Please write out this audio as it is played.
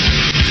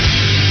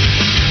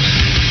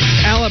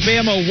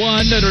Alabama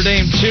 1, Notre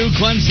Dame 2,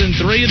 Clemson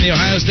 3, and the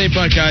Ohio State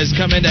Buckeyes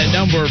come in at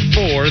number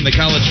 4 in the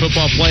College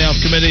Football Playoff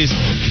Committee's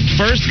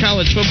first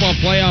College Football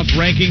Playoff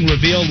ranking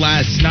revealed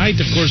last night.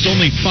 Of course,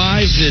 only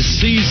 5 this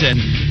season.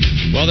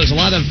 Well, there's a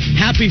lot of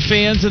happy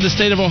fans in the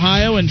state of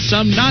Ohio and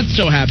some not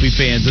so happy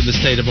fans in the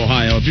state of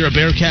Ohio. If you're a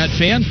Bearcat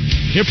fan,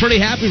 you're pretty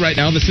happy right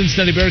now. The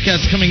Cincinnati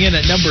Bearcats coming in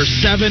at number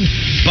 7.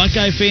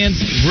 Buckeye fans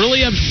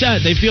really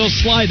upset. They feel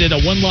slighted. A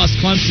one-loss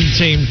Clemson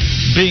team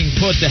being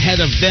put ahead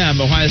of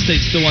them. Ohio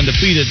State still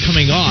undefeated,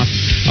 coming off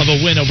of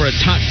a win over a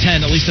top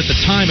 10, at least at the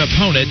time,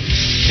 opponent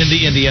in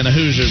the Indiana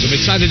Hoosiers. I'm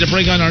excited to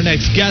bring on our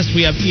next guest.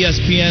 We have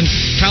ESPN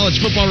college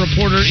football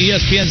reporter,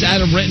 ESPN's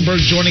Adam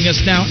Rittenberg, joining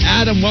us now.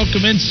 Adam,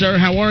 welcome in, sir.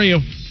 How are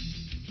you?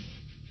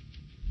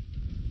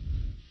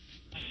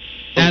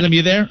 Adam,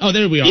 you there? Oh,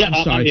 there we are. Yeah,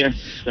 I'm sorry. I'm here.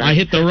 Sorry. I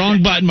hit the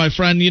wrong button, my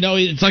friend. You know,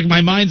 it's like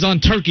my mind's on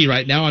turkey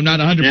right now. I'm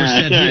not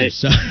 100% here.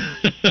 So.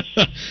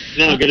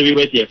 No, good to be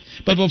with you.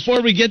 But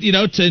before we get,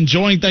 to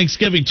enjoying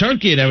Thanksgiving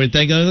turkey and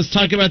everything, let's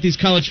talk about these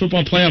college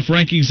football playoff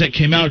rankings that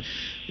came out.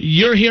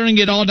 You're hearing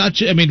it all.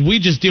 We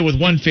just deal with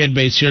one fan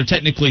base here,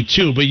 technically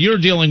two, but you're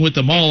dealing with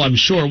them all, I'm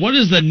sure. What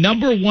is the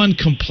number one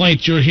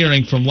complaint you're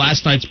hearing from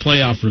last night's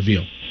playoff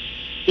reveal?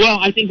 Well,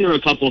 I think there were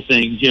a couple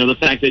things. The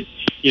fact that,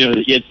 you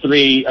had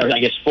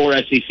 4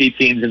 SEC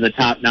teams in the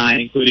top 9,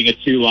 including a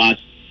 2-loss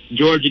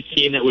Georgia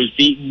team that was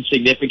beaten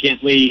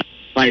significantly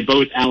by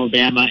both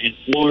Alabama and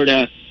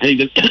Florida. I think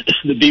that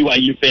the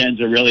BYU fans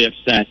are really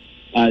upset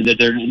that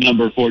they're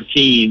number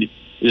 14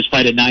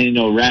 despite a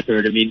 9-0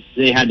 record.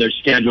 They had their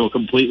schedule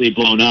completely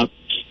blown up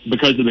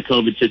because of the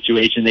COVID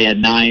situation. They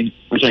had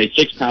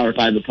 6 Power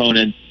 5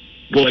 opponents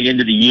going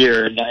into the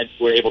year, and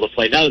were able to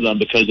play none of them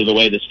because of the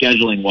way the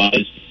scheduling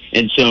was.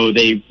 And so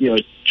they,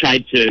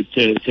 tried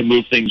to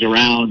move things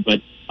around,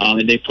 but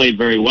and they played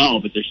very well.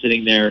 But they're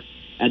sitting there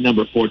at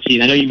number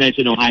 14. I know you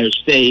mentioned Ohio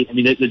State.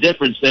 The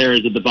difference there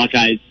is that the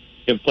Buckeyes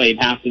have played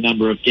half the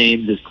number of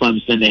games as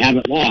Clemson. They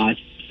haven't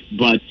lost,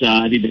 but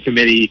I think the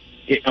committee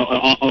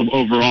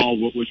overall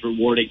was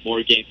rewarding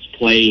more games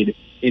played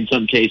in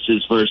some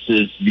cases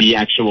versus the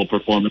actual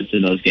performance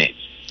in those games.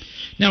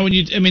 Now, I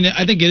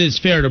think it is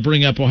fair to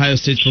bring up Ohio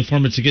State's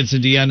performance against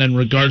Indiana in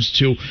regards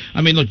to,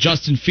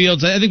 Justin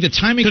Fields. I think the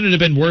timing couldn't have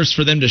been worse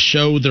for them to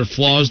show their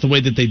flaws the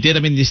way that they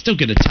did. They still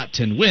get a top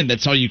 10 win.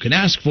 That's all you can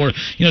ask for.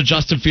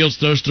 Justin Fields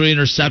throws 3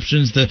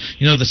 interceptions.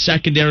 The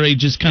secondary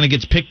just kind of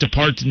gets picked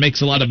apart and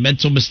makes a lot of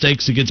mental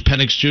mistakes against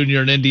Penix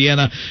Jr. in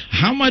Indiana.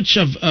 How much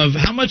of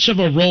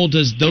a role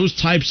does those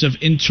types of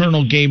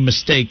internal game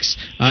mistakes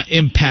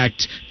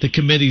impact the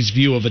committee's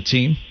view of a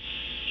team?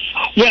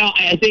 Well,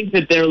 I think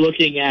that they're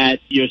looking at,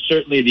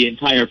 certainly the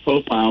entire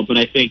profile, but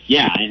I think,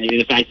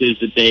 the fact is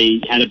that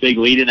they had a big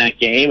lead in that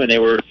game and they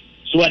were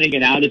sweating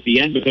it out at the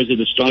end because of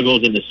the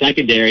struggles in the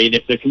secondary. And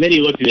if the committee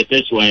looked at it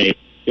this way,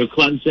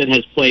 Clemson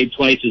has played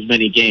twice as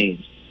many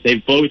games.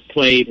 They've both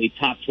played a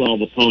top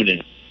 12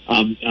 opponent.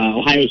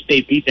 Ohio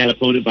State beat that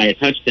opponent by a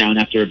touchdown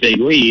after a big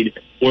lead,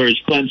 whereas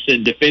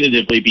Clemson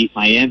definitively beat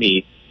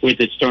Miami with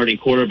its starting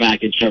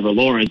quarterback in Trevor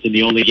Lawrence, and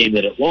the only game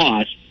that it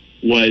lost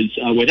was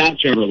without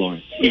Trevor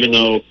Lawrence, even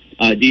though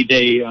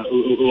DJ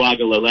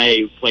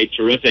Uiagalelei played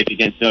terrific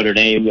against Notre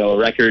Dame, a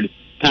record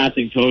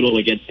passing total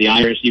against the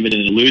Irish, even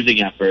in a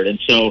losing effort. And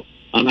so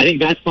I think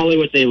that's probably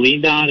what they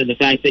leaned on, and the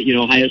fact that,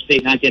 Ohio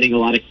State not getting a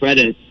lot of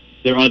credit.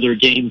 There are other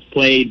games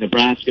played,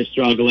 Nebraska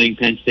struggling,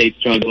 Penn State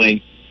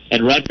struggling,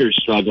 and Rutgers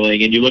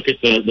struggling. And you look at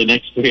the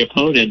next 3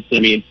 opponents,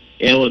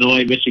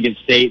 Illinois, Michigan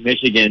State,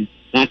 Michigan,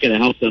 not going to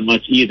help them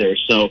much either.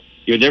 So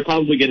they're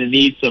probably going to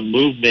need some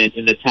movement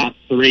in the top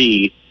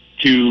 3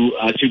 to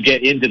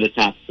get into the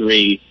top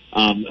 3.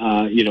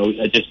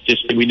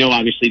 We know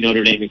obviously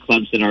Notre Dame and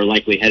Clemson are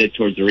likely headed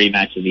towards the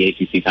rematch in the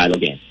ACC title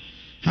game.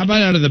 How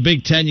about out of the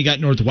Big Ten? You got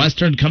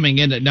Northwestern coming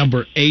in at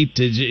number 8.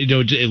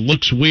 It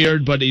looks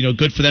weird, but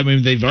good for them.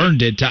 They've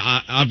earned it,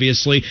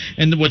 obviously.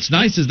 And what's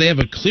nice is they have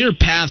a clear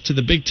path to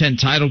the Big Ten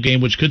title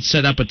game, which could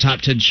set up a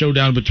top 10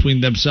 showdown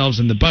between themselves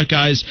and the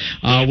Buckeyes,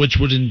 which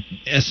would in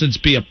essence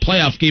be a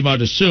playoff game,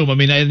 I'd assume.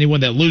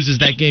 Anyone that loses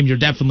that game, you're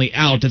definitely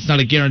out. It's not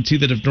a guarantee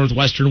that if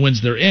Northwestern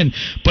wins, they're in.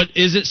 But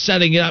is it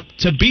setting it up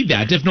to be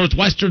that? If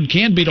Northwestern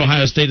can beat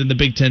Ohio State in the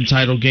Big Ten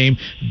title game,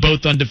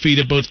 both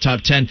undefeated, both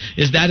top 10,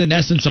 is that in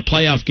essence a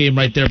playoff game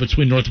right there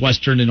between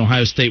Northwestern and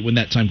Ohio State when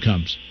that time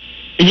comes?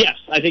 Yes,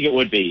 I think it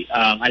would be.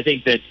 I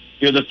think that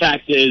the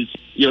fact is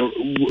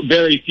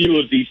very few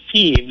of these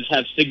teams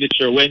have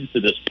signature wins to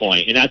this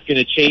point, and that's going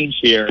to change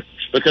here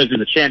because of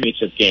the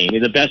championship game.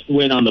 The best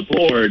win on the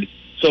board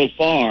so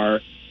far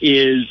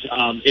is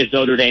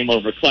Notre Dame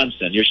over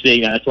Clemson. You're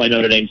seeing that's why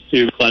Notre Dame's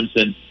 2,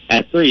 Clemson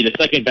at 3. The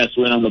second best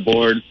win on the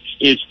board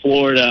is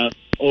Florida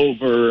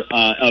over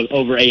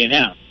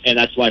A&M, and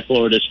that's why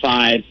Florida's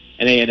 5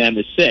 and A&M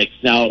is 6.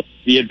 Now,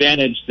 the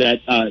advantage that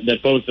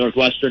both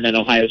Northwestern and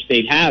Ohio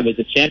State have is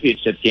a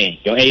championship game.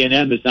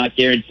 A&M is not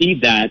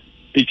guaranteed that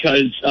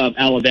because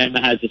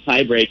Alabama has a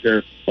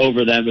tiebreaker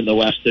over them in the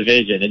West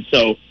Division. And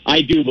so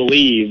I do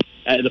believe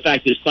the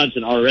fact is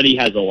Clemson already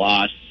has a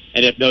loss.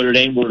 And if Notre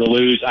Dame were to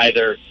lose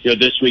either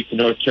this week to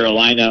North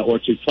Carolina or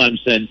to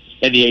Clemson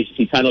in the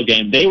ACC title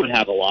game, they would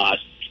have a loss.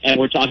 And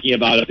we're talking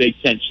about a Big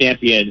Ten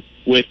champion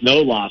with no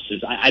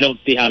losses. I don't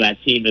see how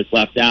that team is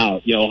left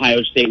out.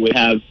 Ohio State would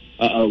have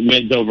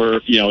wins over,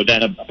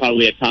 then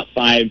probably a top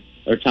 5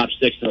 or top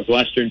 6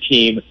 Northwestern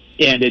team.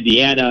 And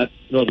Indiana,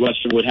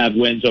 Northwestern would have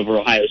wins over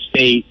Ohio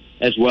State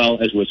as well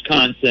as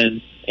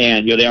Wisconsin.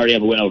 And, they already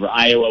have a win over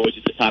Iowa, which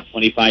is the top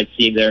 25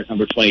 team there at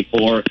number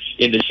 24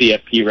 in the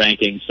CFP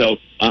rankings. So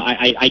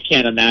I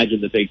can't imagine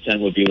the Big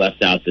Ten would be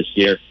left out this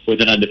year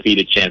with an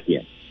undefeated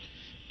champion.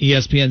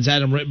 ESPN's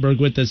Adam Rittenberg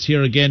with us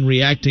here again,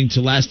 reacting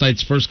to last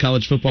night's first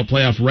college football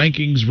playoff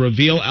rankings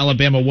reveal.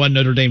 Alabama 1,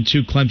 Notre Dame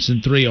 2,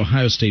 Clemson 3,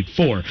 Ohio State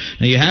 4.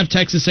 Now you have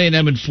Texas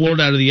A&M and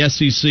Florida out of the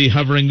SEC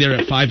hovering there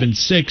at 5 and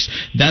 6.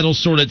 That'll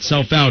sort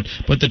itself out.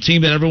 But the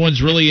team that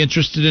everyone's really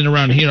interested in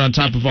around here on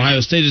top of Ohio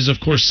State is, of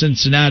course,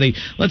 Cincinnati.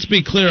 Let's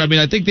be clear. I mean,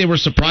 I think they were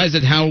surprised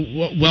at how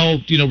well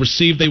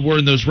received they were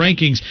in those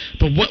rankings.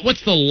 But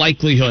what's the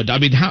likelihood? I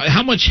mean,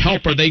 how much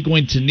help are they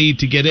going to need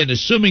to get in,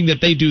 assuming that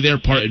they do their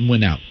part and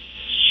win out?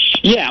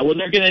 Yeah, well,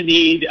 they're going to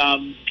need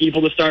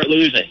people to start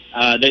losing.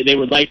 They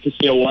would like to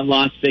see a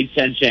one-loss Big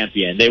Ten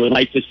champion. They would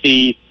like to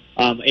see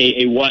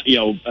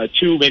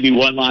two, maybe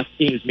one-loss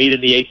teams meet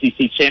in the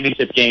ACC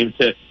championship game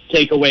to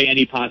take away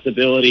any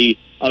possibility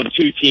of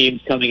two teams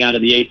coming out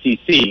of the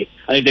ACC.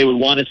 I think they would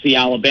want to see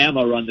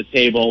Alabama run the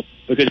table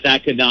because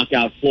that could knock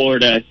out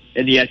Florida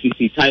in the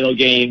SEC title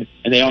game,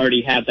 and they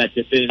already have that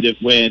definitive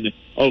win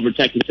over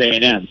Texas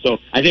A&M. So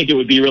I think it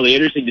would be really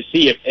interesting to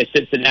see if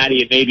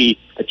Cincinnati and maybe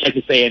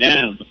Texas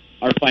A&M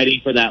are fighting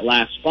for that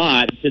last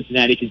spot.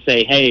 Cincinnati can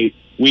say, hey,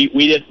 we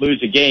didn't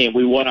lose a game.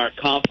 We won our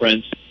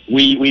conference.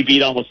 We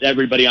beat almost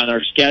everybody on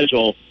our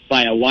schedule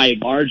by a wide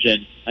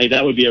margin. I think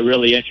that would be a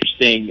really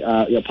interesting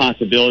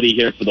possibility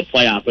here for the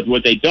playoff. But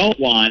what they don't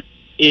want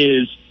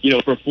is,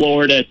 for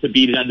Florida to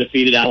beat an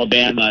undefeated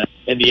Alabama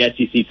in the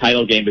SEC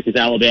title game, because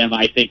Alabama,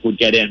 I think, would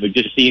get in. We've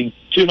just seen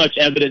too much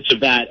evidence of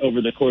that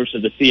over the course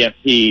of the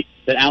CFP,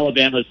 that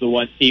Alabama is the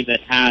one team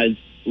that has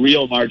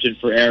real margin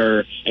for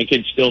error and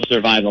can still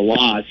survive a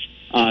loss.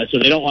 So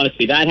they don't want to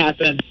see that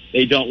happen.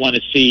 They don't want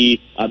to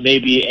see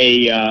maybe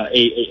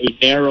a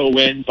narrow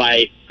win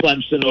by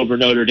Clemson over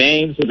Notre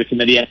Dame. So the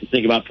committee has to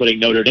think about putting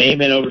Notre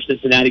Dame in over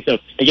Cincinnati. So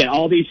again,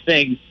 all these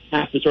things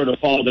have to sort of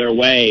fall their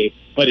way,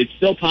 but it's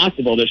still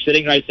possible. They're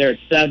sitting right there at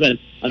 7.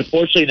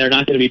 Unfortunately, they're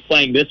not going to be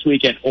playing this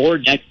weekend or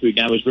next week.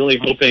 I was really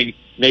hoping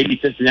maybe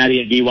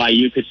Cincinnati and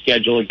BYU could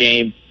schedule a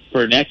game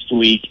for next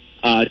week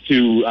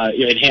to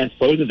enhance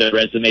both of their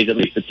resumes, at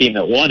least the team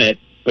that won it.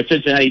 But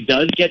Cincinnati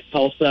does get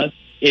Tulsa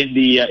in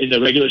the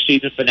regular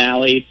season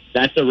finale.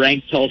 That's a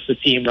ranked Tulsa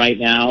team right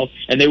now,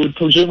 and they would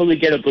presumably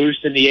get a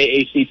boost in the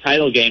AAC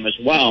title game as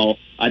well.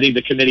 I think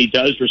the committee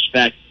does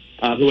respect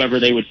whoever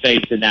they would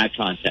face in that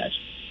contest.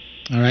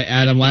 All right,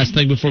 Adam, last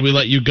thing before we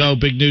let you go.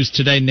 Big news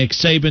today. Nick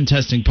Saban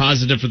testing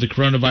positive for the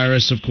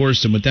coronavirus, of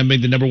course, and with them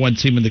being the number 1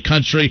 team in the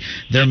country,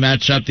 their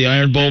matchup, the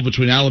Iron Bowl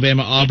between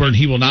Alabama and Auburn,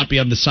 he will not be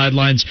on the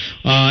sidelines.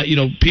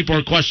 People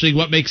are questioning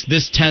what makes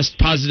this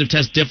positive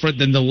test different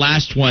than the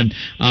last one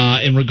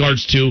in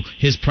regards to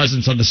his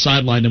presence on the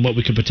sideline and what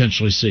we could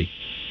potentially see.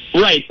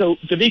 Right. So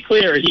to be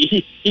clear,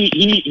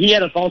 he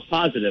had a false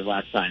positive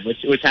last time,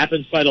 which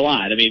happens quite a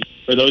lot. I mean,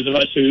 for those of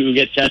us who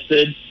get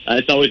tested,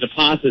 it's always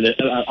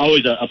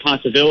a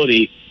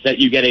possibility that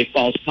you get a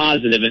false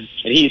positive, and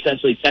he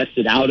essentially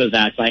tested out of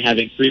that by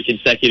having 3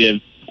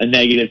 consecutive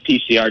negative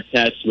PCR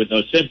tests with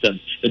no symptoms.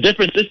 The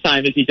difference this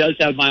time is he does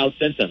have mild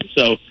symptoms.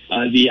 So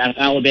the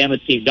Alabama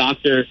team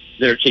doctor,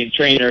 their team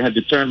trainer, have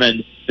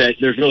determined that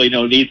there's really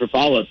no need for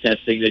follow-up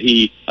testing, that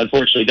he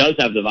unfortunately does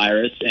have the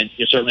virus, and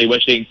you're certainly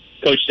wishing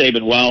Coach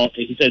Saban well.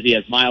 He says he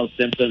has mild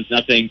symptoms,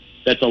 nothing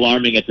that's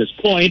alarming at this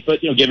point, but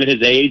given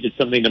his age, it's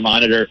something to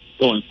monitor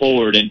going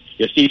forward. And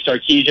Steve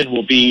Sarkisian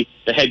will be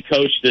the head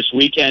coach this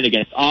weekend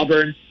against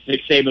Auburn.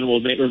 Nick Saban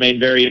will remain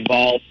very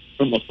involved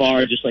from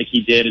afar, just like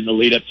he did in the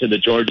lead up to the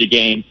Georgia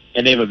game.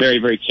 And they have a very,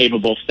 very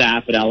capable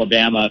staff at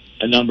Alabama,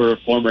 a number of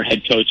former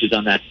head coaches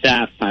on that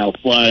staff, Kyle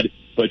Flood,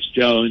 Butch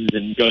Jones,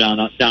 and go down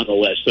the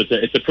list. So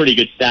it's a pretty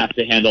good staff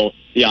to handle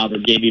the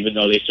Auburn game, even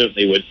though they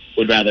certainly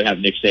would rather have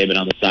Nick Saban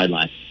on the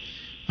sideline.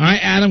 All right,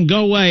 Adam,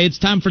 go away. It's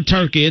time for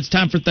turkey. It's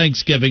time for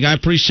Thanksgiving. I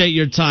appreciate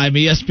your time.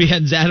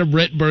 ESPN's Adam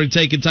Rittenberg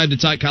taking time to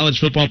talk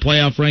college football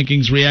playoff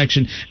rankings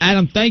reaction.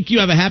 Adam, thank you.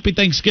 Have a happy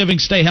Thanksgiving.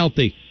 Stay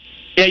healthy.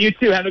 Yeah, you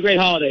too. Have a great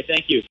holiday. Thank you.